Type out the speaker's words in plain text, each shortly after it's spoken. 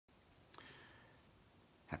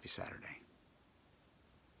Happy Saturday.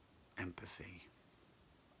 Empathy.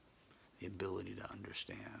 The ability to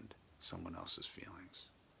understand someone else's feelings.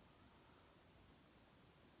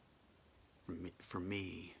 For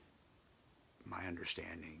me, my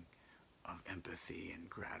understanding of empathy and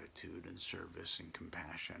gratitude and service and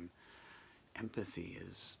compassion, empathy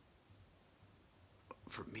is,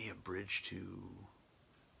 for me, a bridge to,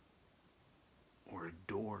 or a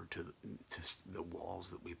door to the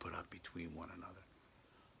walls that we put up between one another.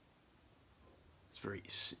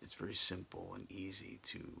 It's very simple and easy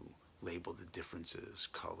to label the differences: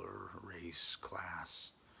 color, race,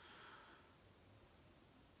 class.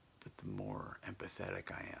 But the more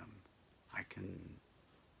empathetic I am, I can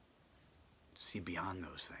see beyond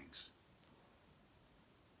those things.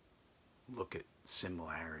 Look at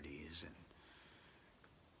similarities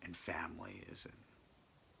and families,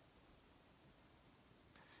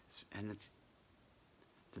 and it's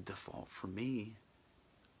the default for me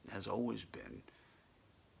has always been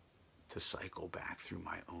to cycle back through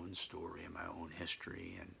my own story and my own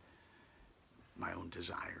history and my own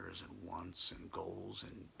desires and wants and goals,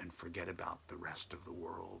 and forget about the rest of the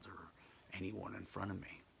world or anyone in front of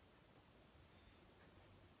me.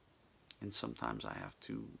 And sometimes I have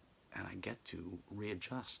to, and I get to,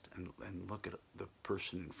 readjust and look at the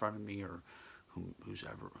person in front of me, or who's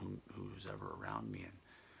ever around me,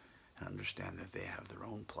 and understand that they have their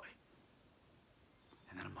own plight.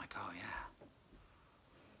 And then I'm like, oh yeah,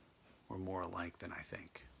 we're more alike than I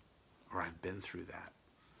think, or I've been through that.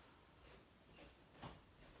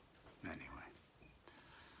 Anyway,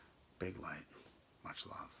 big light, much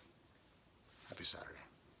love. Happy Saturday.